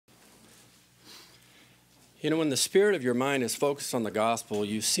You know, when the spirit of your mind is focused on the gospel,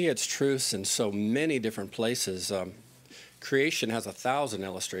 you see its truths in so many different places. Creation has 1,000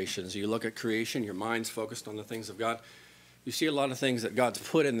 illustrations. You look at creation, your mind's focused on the things of God. You see a lot of things that God's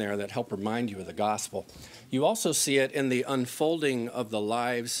put in there that help remind you of the gospel. You also see it in the unfolding of the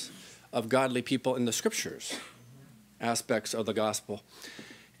lives of godly people in the scriptures, aspects of the gospel.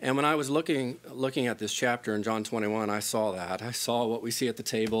 And when I was looking at this chapter in John 21, I saw that. I saw what we see at the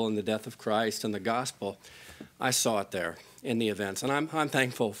table and the death of Christ and the gospel. I saw it there in the events. And I'm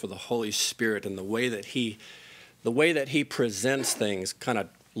thankful for the Holy Spirit and the way that he presents things kind of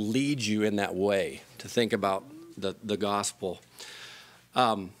leads you in that way to think about the gospel.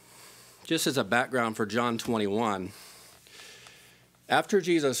 Just as a background for John 21, after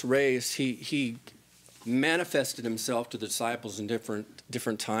Jesus raised, he manifested himself to the disciples in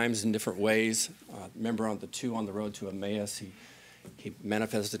different times, in different ways. Remember on the two on the road to Emmaus, he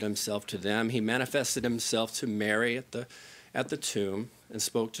manifested himself to them. He manifested himself to Mary at the tomb and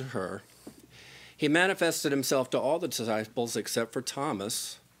spoke to her. He manifested himself to all the disciples except for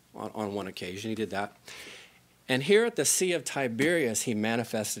Thomas on one occasion. He did that. And here at the Sea of Tiberias, he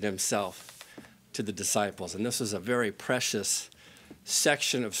manifested himself to the disciples. And this is a very precious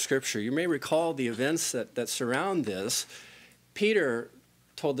section of Scripture. You may recall the events that surround this. Peter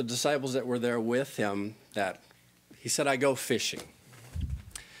told the disciples that were there with him that he said, "I go fishing."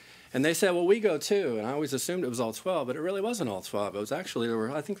 And they said, "Well, we go too." And I always assumed it was all 12, but it really wasn't all 12. It was actually,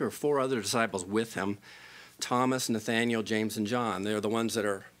 I think there were 4 other disciples with him: Thomas, Nathaniel, James, and John. They're the ones that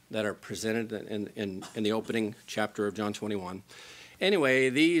are presented in the opening chapter of John 21. Anyway,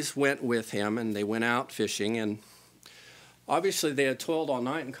 these went with him, and they went out fishing, and obviously they had toiled all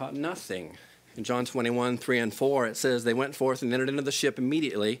night and caught nothing. In John 21, 3 and 4, it says, "They went forth and entered into the ship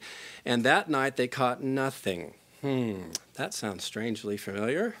immediately, and that night they caught nothing." That sounds strangely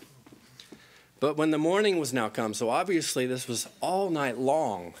familiar. "But when the morning was now come," so obviously this was all night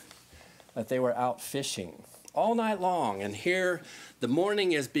long that they were out fishing. All night long. And here the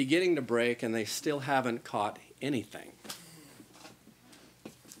morning is beginning to break and they still haven't caught anything.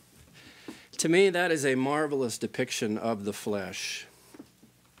 To me, that is a marvelous depiction of the flesh.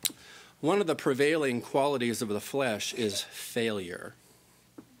 One of the prevailing qualities of the flesh is failure.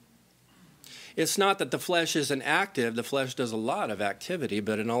 It's not that the flesh isn't active. The flesh does a lot of activity,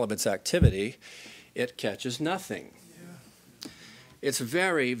 but in all of its activity, it catches nothing. It's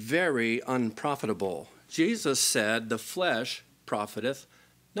very, very unprofitable. Jesus said, "The flesh profiteth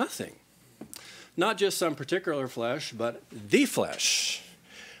nothing." Not just some particular flesh, but the flesh.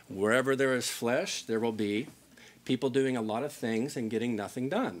 Wherever there is flesh, there will be people doing a lot of things and getting nothing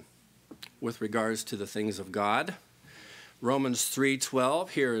done. With regards to the things of God, Romans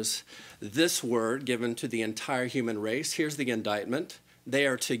 3:12, here's this word given to the entire human race. Here's the indictment. They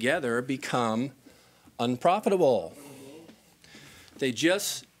are together become unprofitable. They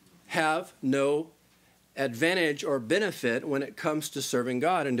just have no advantage or benefit when it comes to serving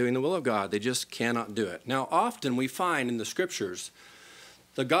God and doing the will of God. They just cannot do it. Now, often we find in the scriptures,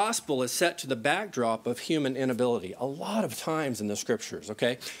 the gospel is set to the backdrop of human inability. A lot of times in the scriptures,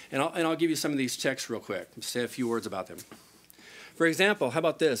 okay? And I'll give you some of these texts real quick. Say a few words about them. For example, how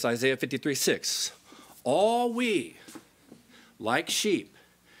about this? Isaiah 53:6. "All we, like sheep,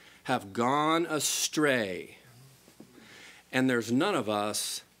 have gone astray, and there's none of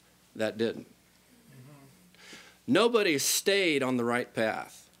us that didn't." Nobody stayed on the right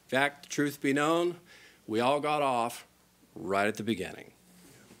path. In fact, the truth be known, we all got off right at the beginning.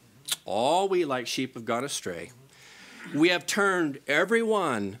 All we like sheep have gone astray. We have turned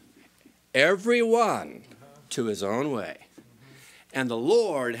everyone to his own way. And the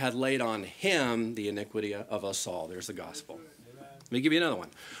Lord had laid on him the iniquity of us all. There's the gospel. Let me give you another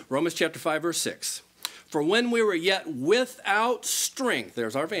one. Romans chapter 5, verse 6. "For when we were yet without strength,"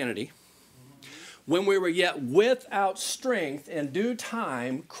 there's our vanity. "When we were yet without strength, in due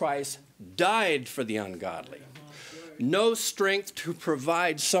time Christ died for the ungodly." No strength to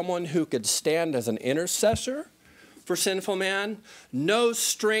provide someone who could stand as an intercessor for sinful man. No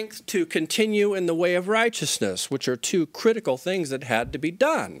strength to continue in the way of righteousness, which are 2 critical things that had to be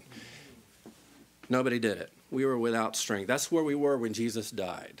done. Nobody did it. We were without strength. That's where we were when Jesus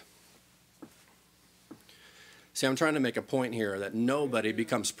died. See, I'm trying to make a point here that nobody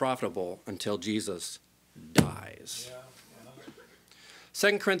becomes profitable until Jesus dies.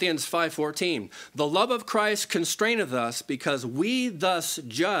 2 Corinthians 5:14, "The love of Christ constraineth us, because we thus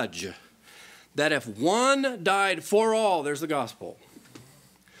judge, that if one died for all," there's the gospel,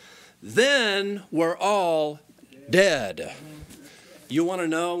 "then we're all dead." You want to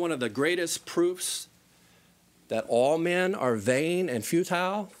know one of the greatest proofs that all men are vain and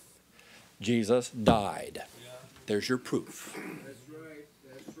futile? Jesus died. There's your proof.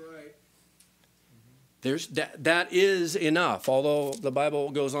 That's right. That is enough, although the Bible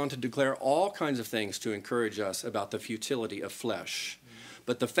goes on to declare all kinds of things to encourage us about the futility of flesh.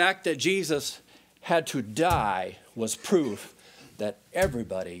 But the fact that Jesus had to die was proof that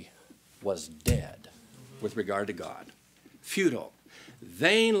everybody was dead with regard to God. Futile,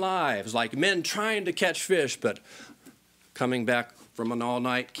 vain lives, like men trying to catch fish, but coming back from an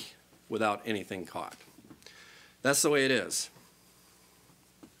all-night without anything caught. That's the way it is.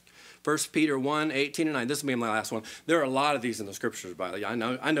 1 Peter 1, 18 and 9. This will be my last one. There are a lot of these in the scriptures, by the way. I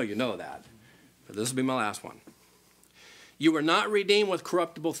know you know that. But this will be my last one. You were not redeemed with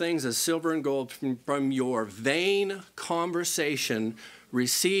corruptible things as silver and gold from your vain conversation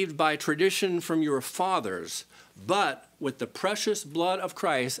received by tradition from your fathers, but with the precious blood of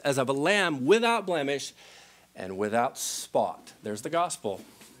Christ as of a lamb without blemish and without spot. There's the gospel.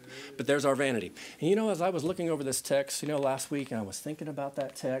 But there's our vanity. And as I was looking over this text, last week, and I was thinking about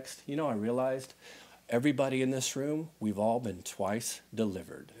that text, I realized everybody in this room, we've all been twice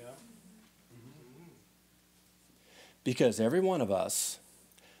delivered. Yeah. Because every one of us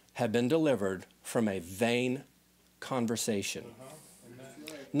have been delivered from a vain conversation.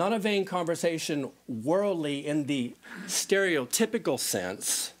 Not a vain conversation worldly in the stereotypical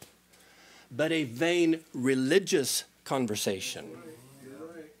sense, but a vain religious conversation.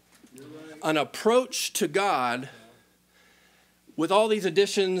 An approach to God with all these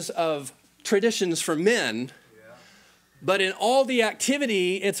additions of traditions for men, but in all the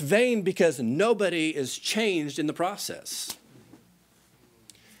activity, it's vain because nobody is changed in the process.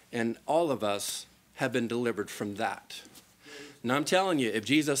 And all of us have been delivered from that. And I'm telling you, if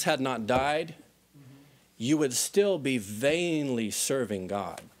Jesus had not died, you would still be vainly serving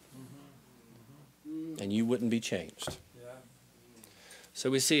God. And you wouldn't be changed. So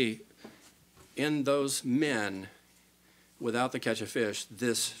we see in those men, without the catch of fish,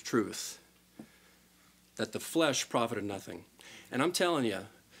 this truth, that the flesh profited nothing. And I'm telling you,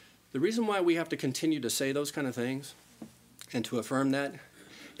 the reason why we have to continue to say those kind of things and to affirm that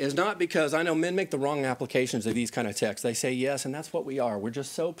is not because I know men make the wrong applications of these kind of texts. They say yes, and that's what we are. We're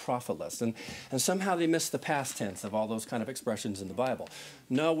just so profitless. And somehow they miss the past tense of all those kind of expressions in the Bible.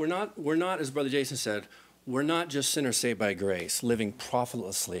 No, we're not, as Brother Jason said, we're not just sinners saved by grace, living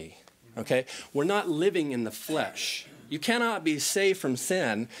profitlessly. Okay? We're not living in the flesh. You cannot be saved from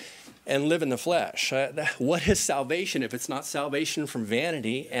sin and live in the flesh. What is salvation if it's not salvation from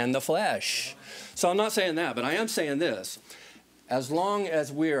vanity and the flesh? So I'm not saying that, but I am saying this. As long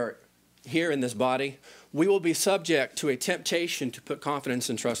as we're here in this body, we will be subject to a temptation to put confidence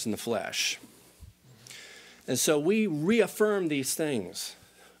and trust in the flesh. And so we reaffirm these things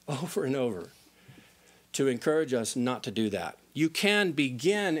over and over to encourage us not to do that. You can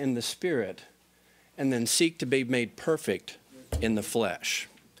begin in the Spirit and then seek to be made perfect in the flesh.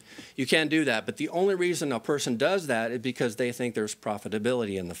 You can do that, but the only reason a person does that is because they think there's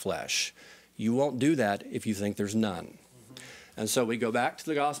profitability in the flesh. You won't do that if you think there's none. And so we go back to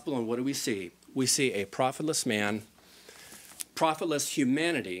the gospel, and what do we see? We see a profitless man, profitless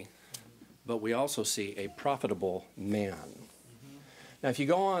humanity, but we also see a profitable man. Now, if you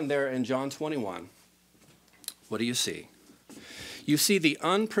go on there in John 21, what do you see? You see the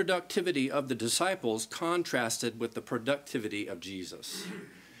unproductivity of the disciples contrasted with the productivity of Jesus.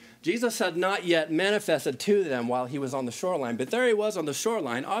 Jesus had not yet manifested to them while he was on the shoreline, but there he was on the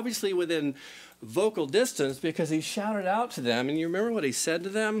shoreline, obviously within vocal distance, because he shouted out to them. And you remember what he said to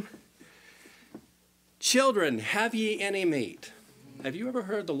them? Children, have ye any meat? Have you ever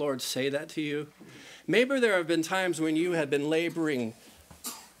heard the Lord say that to you? Maybe there have been times when you have been laboring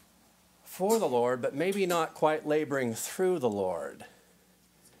for the Lord, but maybe not quite laboring through the Lord.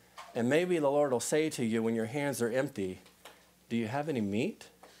 And maybe the Lord will say to you when your hands are empty, do you have any meat?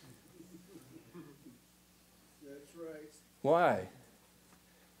 That's right. Why?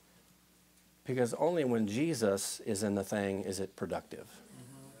 Because only when Jesus is in the thing is it productive.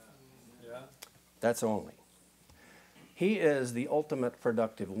 Yeah. That's only. He is the ultimate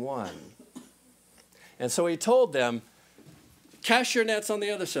productive one. And so he told them, cast your nets on the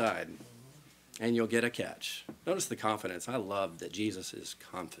other side, and you'll get a catch. Notice the confidence. I love that Jesus is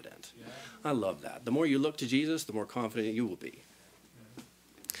confident. Yeah. I love that. The more you look to Jesus, the more confident you will be.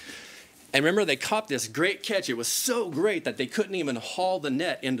 And remember, they caught this great catch. It was so great that they couldn't even haul the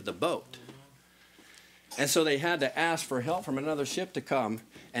net into the boat. And so they had to ask for help from another ship to come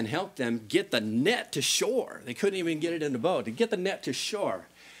and help them get the net to shore. They couldn't even get it in the boat, to get the net to shore.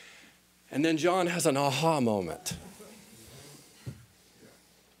 And then John has an aha moment.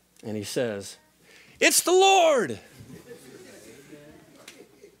 And he says, it's the Lord.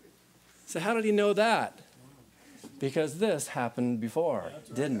 So how did he know that? Because this happened before,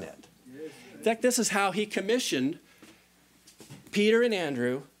 didn't it? In fact, this is how he commissioned Peter and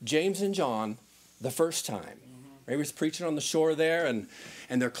Andrew, James and John, the first time. He was preaching on the shore there, and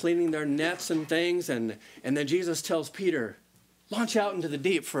they're cleaning their nets and things, and then Jesus tells Peter, launch out into the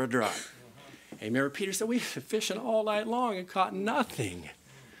deep for a drop. And remember, Peter said, we've been fishing all night long and caught nothing.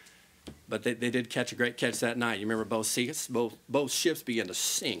 But they did catch a great catch that night. You remember both ships began to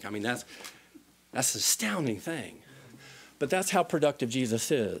sink. I mean, that's an astounding thing. But that's how productive Jesus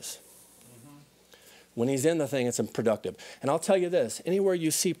is. When he's in the thing, it's productive. And I'll tell you this, anywhere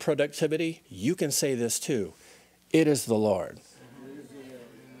you see productivity, you can say this too. It is the Lord.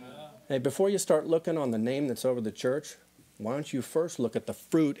 Hey, before you start looking on the name that's over the church, why don't you first look at the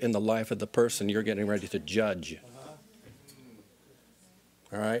fruit in the life of the person you're getting ready to judge?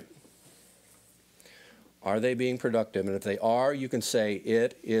 All right? Are they being productive? And if they are, you can say,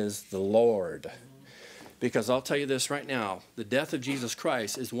 it is the Lord. Because I'll tell you this right now, the death of Jesus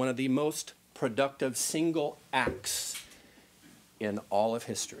Christ is one of the most productive single acts in all of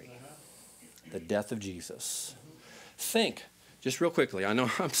history. The death of Jesus. Think, just real quickly, I know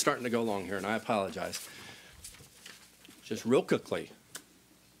I'm starting to go long here and I apologize. Just real quickly,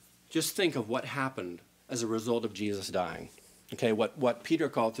 just think of what happened as a result of Jesus dying. Okay, what Peter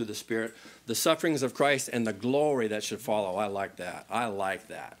called through the Spirit, the sufferings of Christ and the glory that should follow. I like that. I like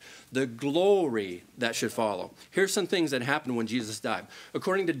that. The glory that should follow. Here's some things that happened when Jesus died.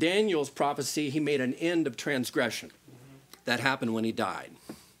 According to Daniel's prophecy, he made an end of transgression. That happened when he died.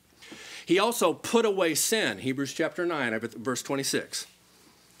 He also put away sin. Hebrews chapter 9, verse 26.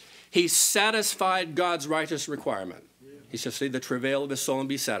 He satisfied God's righteous requirement. He shall see the travail of his soul and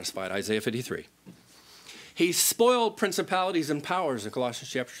be satisfied. Isaiah 53. He spoiled principalities and powers in Colossians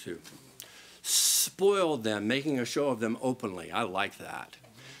chapter 2. Spoiled them, making a show of them openly. I like that.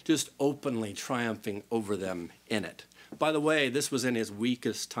 Just openly triumphing over them in it. By the way, this was in his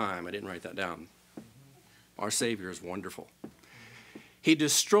weakest time. I didn't write that down. Our Savior is wonderful. He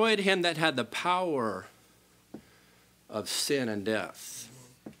destroyed him that had the power of sin and death.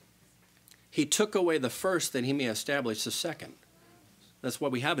 He took away the first that he may establish the second. That's why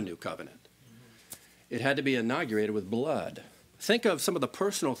we have a new covenant. It had to be inaugurated with blood. Think of some of the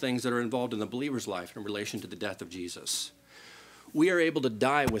personal things that are involved in the believer's life in relation to the death of Jesus. We are able to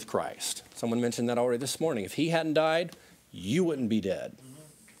die with Christ. Someone mentioned that already this morning. If he hadn't died, you wouldn't be dead.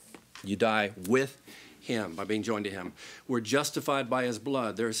 You die with him by being joined to him. We're justified by his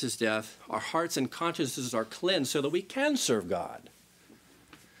blood. There's his death. Our hearts and consciences are cleansed so that we can serve God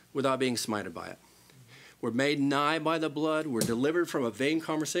without being smited by it. We're made nigh by the blood. We're delivered from a vain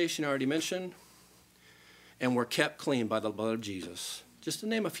conversation I already mentioned. And we're kept clean by the blood of Jesus. Just to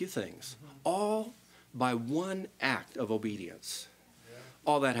name a few things. All by one act of obedience.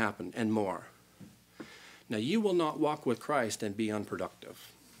 All that happened and more. Now, you will not walk with Christ and be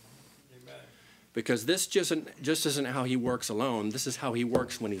unproductive. Amen. Because this just isn't how he works alone. This is how he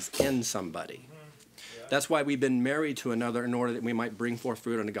works when he's in somebody. Yeah. That's why we've been married to another in order that we might bring forth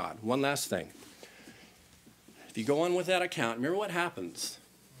fruit unto God. One last thing. If you go on with that account, remember what happens.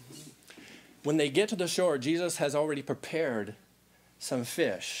 When they get to the shore, Jesus has already prepared some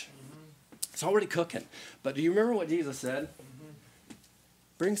fish. It's already cooking. But do you remember what Jesus said?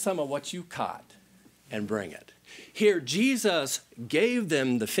 Bring some of what you caught and bring it. Here, Jesus gave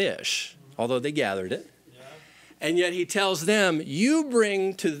them the fish, although they gathered it. Yeah. And yet he tells them, you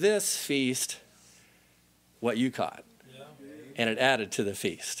bring to this feast what you caught. Yeah. And it added to the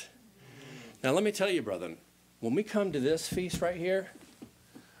feast. Now, let me tell you, brethren, when we come to this feast right here,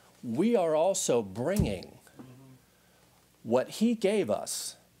 we are also bringing what he gave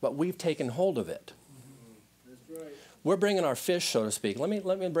us, but we've taken hold of it. That's right. We're bringing our fish, so to speak. Let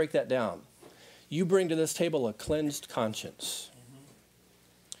me break that down. You bring to this table a cleansed conscience.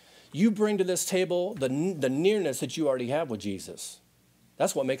 You bring to this table the nearness that you already have with Jesus.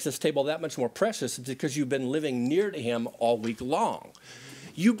 That's what makes this table that much more precious, because you've been living near to him all week long.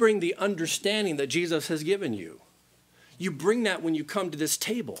 You bring the understanding that Jesus has given you. You bring that when you come to this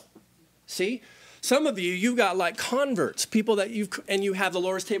table. See? Some of you, you've got like converts, people that you have the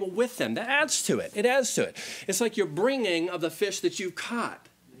Lord's table with them. That adds to it. It adds to it. It's like you're bringing of the fish that you've caught.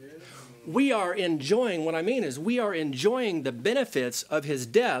 We are enjoying, what I mean is we are enjoying the benefits of his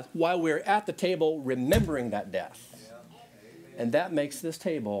death while we're at the table remembering that death. And that makes this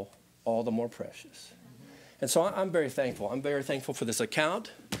table all the more precious. And so I'm very thankful. I'm very thankful for this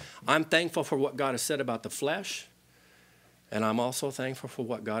account. I'm thankful for what God has said about the flesh. And I'm also thankful for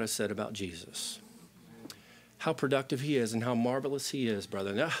what God has said about Jesus. How productive he is and how marvelous he is,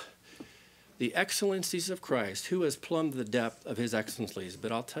 brother. Now, the excellencies of Christ. Who has plumbed the depth of his excellencies?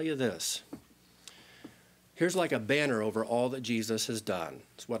 But I'll tell you this. Here's like a banner over all that Jesus has done.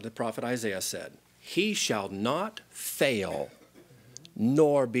 It's what the prophet Isaiah said. He shall not fail,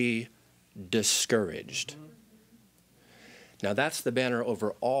 nor be discouraged. Now that's the banner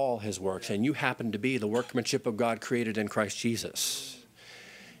over all his works, and you happen to be the workmanship of God created in Christ Jesus.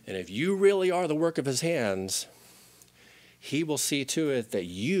 And if you really are the work of his hands, he will see to it that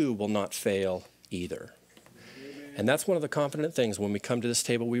you will not fail either. Amen. And that's one of the confident things when we come to this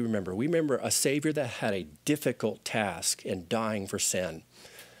table we remember a Savior that had a difficult task in dying for sin,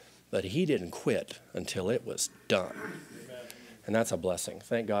 but he didn't quit until it was done. Amen. And that's a blessing.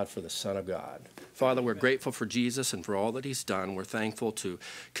 Thank God for the Son of God. Father, we're grateful for Jesus and for all that he's done. We're thankful to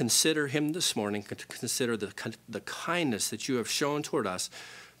consider him this morning, to consider the kindness that you have shown toward us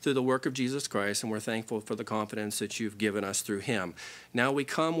through the work of Jesus Christ, and we're thankful for the confidence that you've given us through him. Now we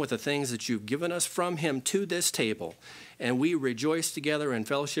come with the things that you've given us from him to this table, and we rejoice together in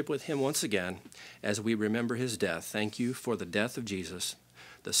fellowship with him once again as we remember his death. Thank you for the death of Jesus,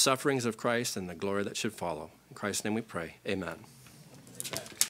 the sufferings of Christ, and the glory that should follow. In Christ's name we pray. Amen.